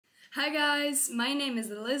Hi guys, my name is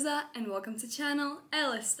Eliza and welcome to channel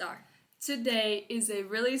EliStar. Today is a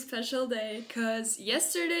really special day because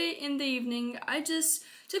yesterday in the evening I just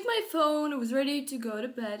took my phone, was ready to go to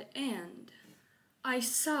bed, and I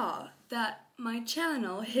saw that my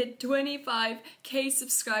channel hit 25k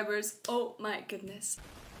subscribers. Oh my goodness.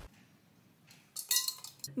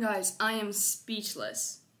 Guys, I am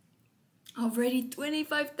speechless. Already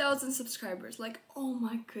 25,000 subscribers. Like, oh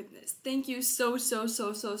my goodness. Thank you so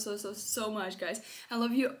much, guys. I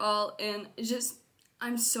love you all, and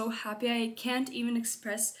I'm so happy. I can't even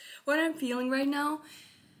express what I'm feeling right now,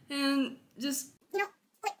 and I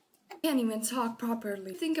can't even talk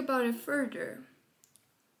properly. Think about it further.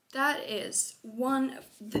 That is one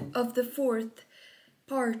of the fourth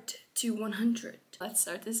part to 100. Let's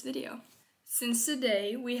start this video. Since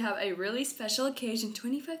today we have a really special occasion,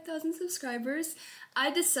 25,000 subscribers,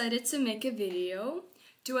 I decided to make a video,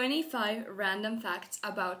 25 random facts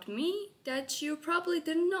about me that you probably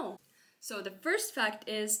didn't know. So the first fact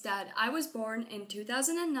is that I was born in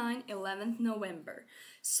 2009, 11th November.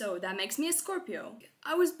 So that makes me a Scorpio.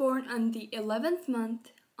 I was born on the 11th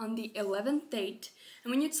month, on the 11th date,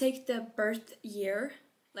 and when you take the birth year,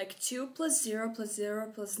 like 2 plus 0 plus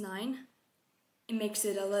 0 plus 9, it makes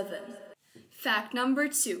it 11. Fact number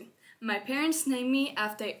 2. My parents named me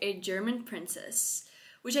after a German princess,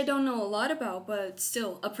 which I don't know a lot about, but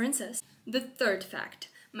still a princess. The third fact.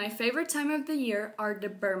 My favorite time of the year are the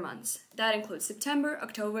Burr months. That includes September,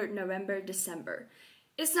 October, November, December.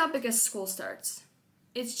 It's not because school starts.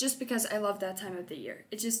 It's just because I love that time of the year.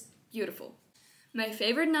 It's just beautiful. My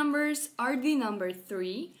favorite numbers are the number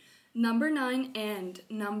 3, number 9, and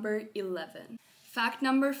number 11. Fact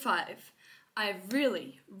number 5. I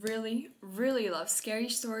really love scary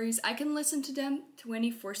stories. I can listen to them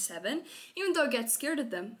 24/7, even though I get scared of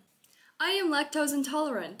them. I am lactose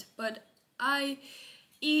intolerant, but I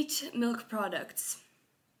eat milk products.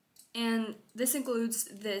 And this includes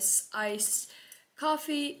this iced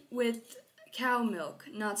coffee with cow milk,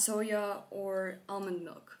 not soya or almond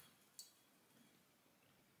milk.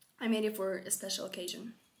 I made it for a special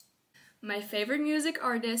occasion. My favorite music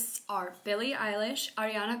artists are Billie Eilish,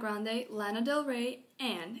 Ariana Grande, Lana Del Rey,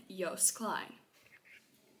 and Joost Klein.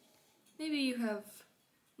 Maybe you have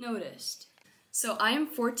noticed. So I am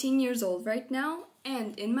 14 years old right now,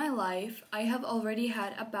 and in my life I have already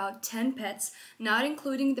had about 10 pets, not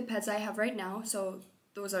including the pets I have right now, so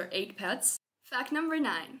those are 8 pets. Fact number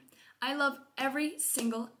 9. I love every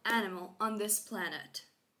single animal on this planet.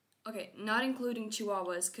 Okay, not including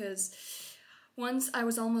chihuahuas, because once I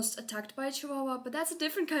was almost attacked by a chihuahua, but that's a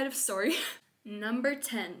different kind of story. Number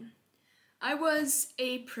 10. I was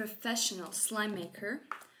a professional slime maker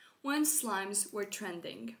when slimes were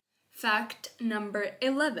trending. Fact number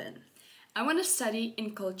 11. I want to study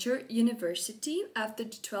in Culture University after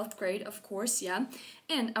the 12th grade, of course, yeah.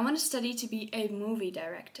 And I want to study to be a movie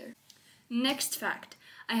director. Next fact.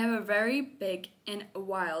 I have a very big and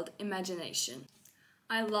wild imagination.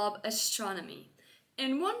 I love astronomy.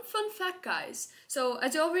 And one fun fact, guys. So,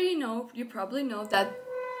 as you already know, you probably know that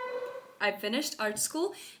I finished art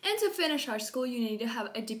school. And to finish art school, you need to have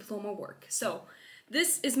a diploma work. So,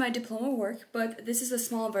 this is my diploma work, but this is a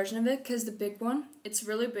small version of it because the big one, it's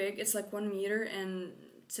really big. It's like 1 meter and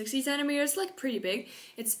 60 centimeters, like pretty big.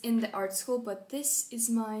 It's in the art school, but this is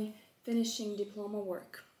my finishing diploma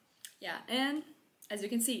work. Yeah, and as you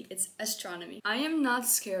can see, it's astronomy. I am not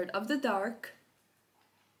scared of the dark,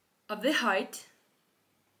 of the height,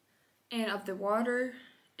 and of the water,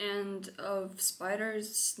 and of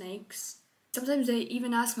spiders, snakes. Sometimes I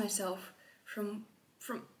even ask myself from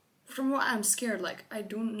what I'm scared, like I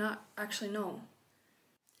do not actually know.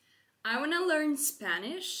 I want to learn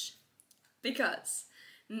Spanish because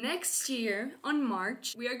next year on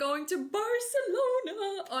March we are going to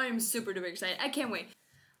Barcelona. I am super duper excited. I can't wait.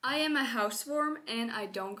 I am a houseworm and I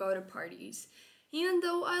don't go to parties, even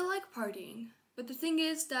though I like partying. But the thing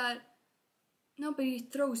is that nobody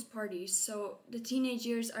throws parties, so the teenage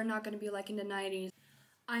years are not going to be like in the 90s.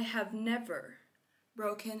 I have never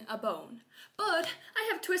broken a bone, but I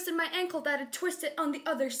have twisted my ankle that it twisted on the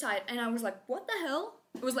other side, and I was like, what the hell?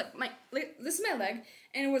 It was like, this is my leg,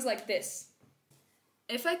 and it was like this.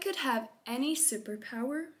 If I could have any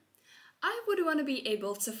superpower, I would want to be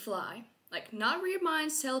able to fly. Like, not read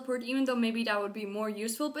minds, teleport, even though maybe that would be more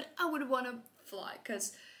useful, but I would want to fly,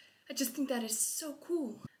 because I just think that is so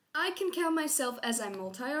cool. I can count myself as a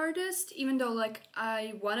multi-artist, even though like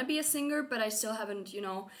I want to be a singer, but I still haven't,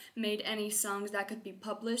 made any songs that could be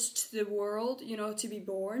published to the world, to be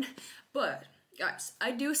born. But guys,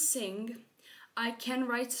 I do sing, I can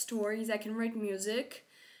write stories, I can write music,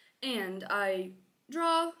 and I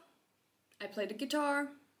draw, I play the guitar,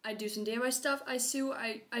 I do some DIY stuff, I sew,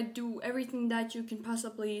 I do everything that you can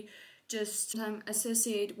possibly just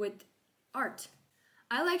associate with art.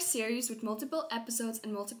 I like series with multiple episodes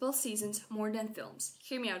and multiple seasons more than films.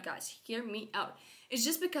 Hear me out, guys. Hear me out. It's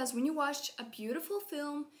just because when you watch a beautiful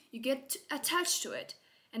film, you get attached to it.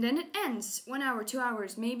 And then it ends. 1 hour, 2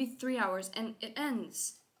 hours, maybe 3 hours, and it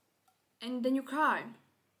ends. And then you cry.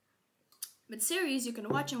 But series, you can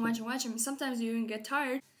watch and watch and watch, and sometimes you even get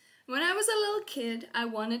tired. When I was a little kid, I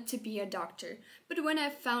wanted to be a doctor. But when I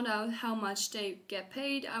found out how much they get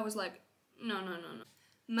paid, I was like, no.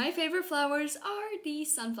 My favorite flowers are the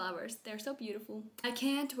sunflowers. They're so beautiful. I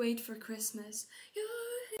can't wait for Christmas.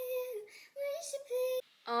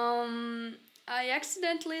 I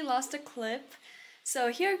accidentally lost a clip. So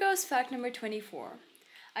here goes fact number 24.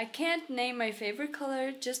 I can't name my favorite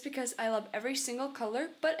color just because I love every single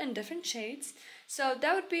color, but in different shades. So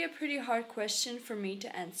that would be a pretty hard question for me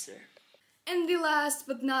to answer. And the last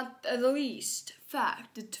but not the least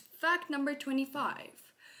fact number 25.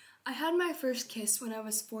 I had my first kiss when I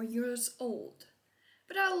was 4 years old,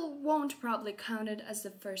 but I won't probably count it as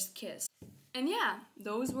the first kiss. And yeah,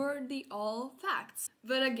 those were the all facts.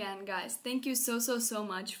 But again, guys, thank you so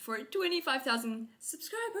much for 25,000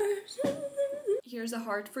 subscribers. Here's a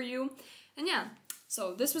heart for you. And yeah,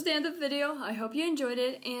 so this was the end of the video. I hope you enjoyed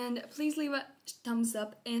it, and please leave a thumbs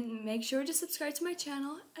up and make sure to subscribe to my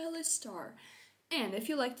channel, EliStar. And if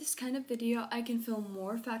you like this kind of video, I can film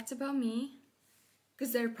more facts about me,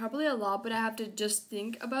 because there are probably a lot, but I have to just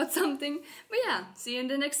think about something. But yeah, see you in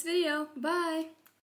the next video. Bye!